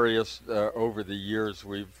are various, over the years,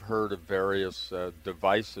 we've heard of various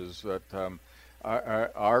devices that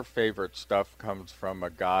our favorite stuff comes from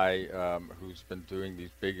a guy who's been doing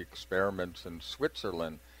these big experiments in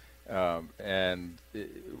Switzerland, and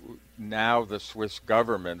now the Swiss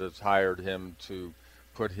government has hired him to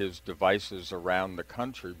put his devices around the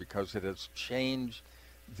country because it has changed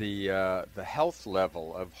the health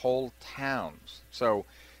level of whole towns. So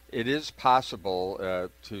it is possible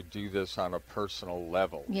to do this on a personal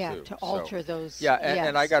level, yeah, too. To alter those. Yeah, yes.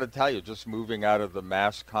 and I got to tell you, just moving out of the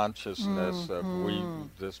mass consciousness, we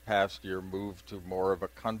this past year moved to more of a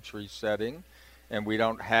country setting, and we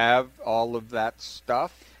don't have all of that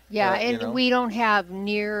stuff. Yeah, and we don't have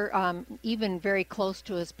near, even very close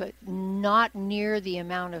to us, but not near the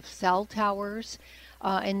amount of cell towers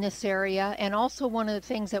in this area. And also one of the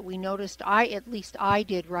things that we noticed, at least I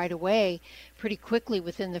did right away, pretty quickly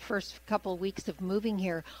within the first couple of weeks of moving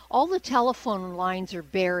here, all the telephone lines are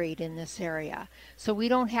buried in this area. So we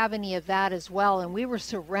don't have any of that as well. And we were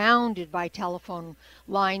surrounded by telephone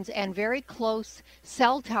lines and very close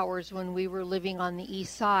cell towers when we were living on the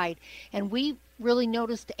east side. And we really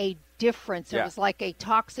noticed a difference. Yeah. It was like a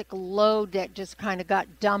toxic load that just kind of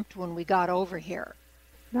got dumped when we got over here.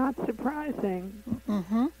 Not surprising.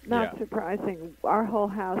 Yeah. Surprising. Our whole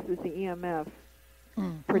house is EMF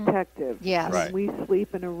protective. Yes. Right. We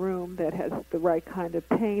sleep in a room that has the right kind of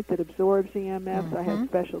paint that absorbs EMFs. I have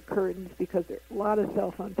special curtains because there are a lot of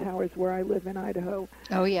cell phone towers where I live in Idaho.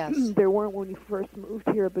 Oh, yes. There weren't when we first moved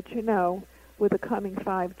here, but with the coming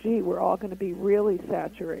 5G, we're all going to be really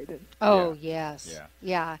saturated. Oh, Yeah.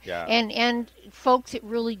 yes. Yeah. And folks, it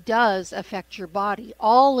really does affect your body.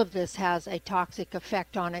 All of this has a toxic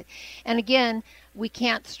effect on it. And again, we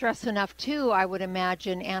can't stress enough too, I would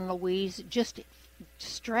imagine, Anne Louise, just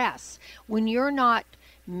stress. When you're not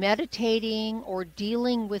meditating or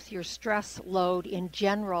dealing with your stress load in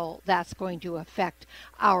general, that's going to affect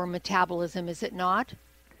our metabolism, is it not?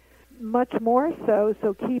 much more so.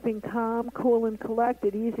 So keeping calm, cool, and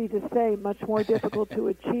collected, easy to say, much more difficult to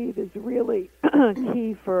achieve, is really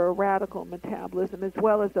key for radical metabolism as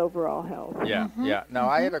well as overall health. Yeah, yeah. Now,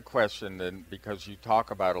 I had a question, then, because you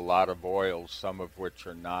talk about a lot of oils, some of which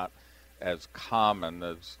are not as common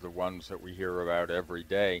as the ones that we hear about every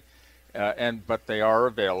day, but they are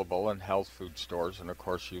available in health food stores, and of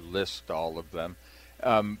course you list all of them.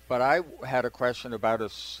 But I had a question about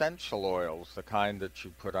essential oils, the kind that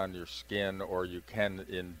you put on your skin or you can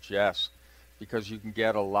ingest, because you can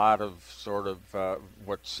get a lot of sort of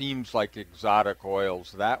what seems like exotic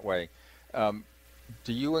oils that way.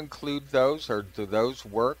 Do you include those, or do those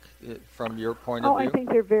work from your point of view? I think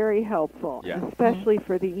they're very helpful, especially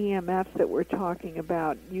for the EMFs that we're talking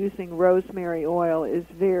about. Using rosemary oil is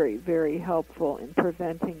very, very helpful in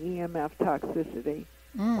preventing EMF toxicity.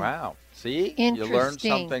 Wow. See? You learn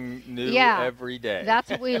something new every day. That's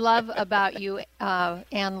what we love about you,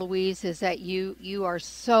 Ann Louise, is that you are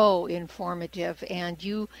so informative, and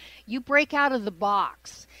you break out of the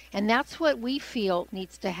box. And that's what we feel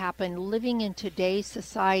needs to happen living in today's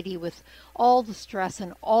society with all the stress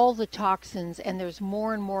and all the toxins, and there's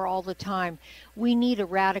more and more all the time. We need a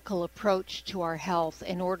radical approach to our health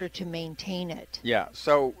in order to maintain it. Yeah.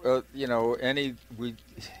 So,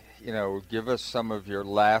 give us some of your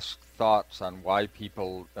last thoughts on why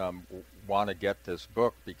people want to get this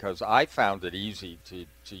book, because I found it easy to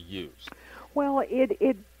use. Well,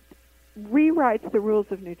 it rewrites the rules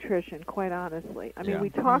of nutrition, quite honestly. I mean, we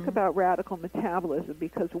talk about radical metabolism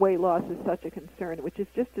because weight loss is such a concern, which is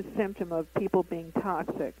just a symptom of people being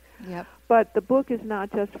toxic. Yep. But the book is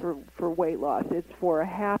not just for weight loss. It's for a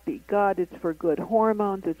happy gut. It's for good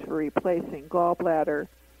hormones. It's for replacing gallbladder,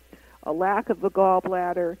 a lack of the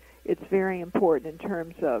gallbladder. It's very important in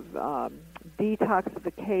terms of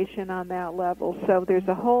detoxification on that level. So there's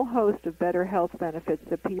a whole host of better health benefits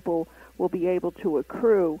that people will be able to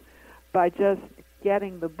accrue by just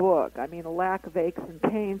getting the book. I mean, a lack of aches and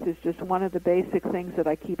pains is just one of the basic things that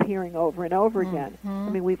I keep hearing over and over again. I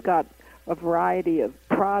mean, we've got a variety of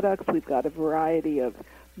products. We've got a variety of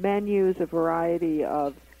menus, a variety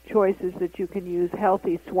of choices that you can use,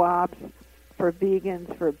 healthy swaps for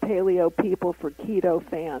vegans, for paleo people, for keto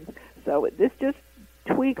fans. So this just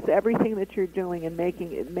tweaks everything that you're doing and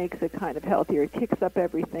makes it kind of healthier. It kicks up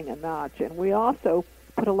everything a notch. And we also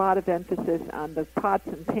put a lot of emphasis on the pots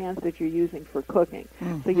and pans that you're using for cooking.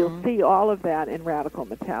 So you'll see all of that in Radical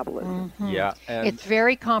Metabolism. Yeah, and it's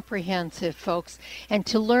very comprehensive, folks. And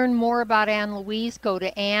to learn more about Ann Louise, go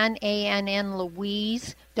to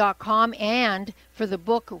AnnLouise.com, and for the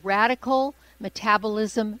book,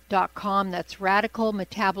 RadicalMetabolism.com. That's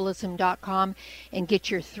RadicalMetabolism.com, and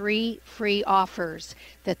get your 3 free offers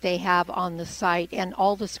that they have on the site and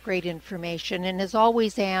all this great information. And as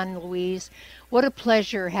always, Ann Louise, what a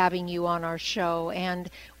pleasure having you on our show.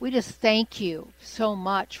 And we just thank you so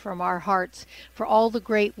much from our hearts for all the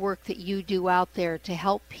great work that you do out there to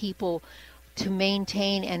help people to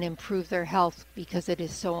maintain and improve their health, because it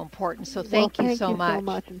is so important. So thank you so much. Thank you so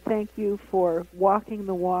much, and thank you for walking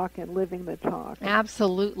the walk and living the talk.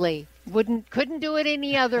 Absolutely. Couldn't do it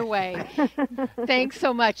any other way. Thanks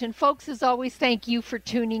so much. And folks, as always, thank you for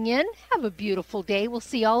tuning in. Have a beautiful day. We'll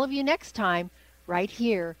see all of you next time right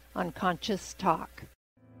here on Conscious Talk.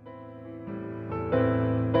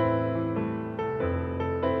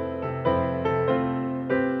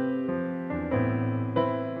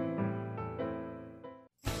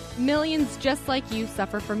 Millions just like you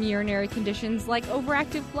suffer from urinary conditions like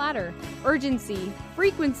overactive bladder, urgency,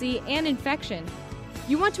 frequency, and infection.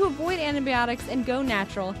 You want to avoid antibiotics and go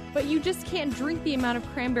natural, but you just can't drink the amount of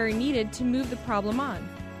cranberry needed to move the problem on.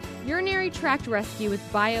 Urinary Tract Rescue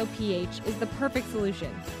with BioPH is the perfect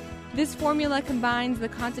solution. This formula combines the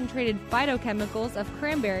concentrated phytochemicals of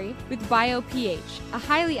cranberry with BioPH, a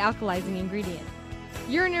highly alkalizing ingredient.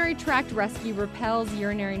 Urinary Tract Rescue repels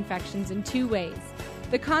urinary infections in 2 ways.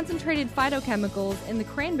 The concentrated phytochemicals in the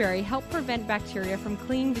cranberry help prevent bacteria from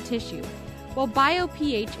clinging to tissue, while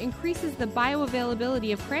BioPH increases the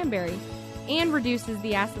bioavailability of cranberry and reduces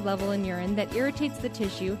the acid level in urine that irritates the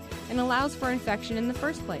tissue and allows for infection in the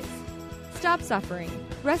first place. Stop suffering.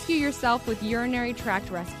 Rescue yourself with Urinary Tract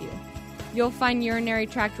Rescue. You'll find Urinary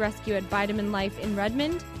Tract Rescue at Vitamin Life in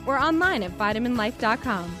Redmond or online at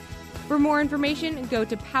vitaminlife.com. For more information, go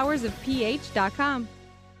to powersofph.com.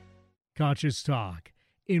 Conscious Talk,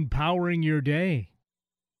 empowering your day.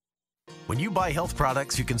 When you buy health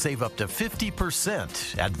products, you can save up to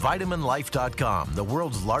 50% at vitaminlife.com, the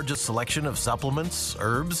world's largest selection of supplements,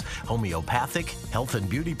 herbs, homeopathic, health and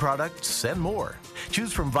beauty products, and more.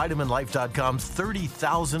 Choose from vitaminlife.com's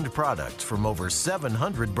 30,000 products from over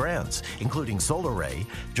 700 brands, including Solaray,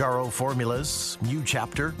 Jarrow Formulas, New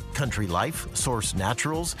Chapter, Country Life, Source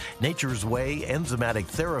Naturals, Nature's Way, Enzymatic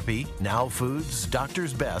Therapy, Now Foods,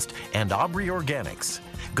 Doctor's Best, and Aubrey Organics.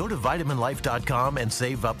 Go to vitaminlife.com and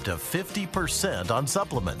save up to 50% on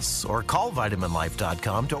supplements, or call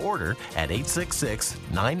vitaminlife.com to order at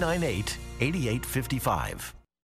 866-998-8855.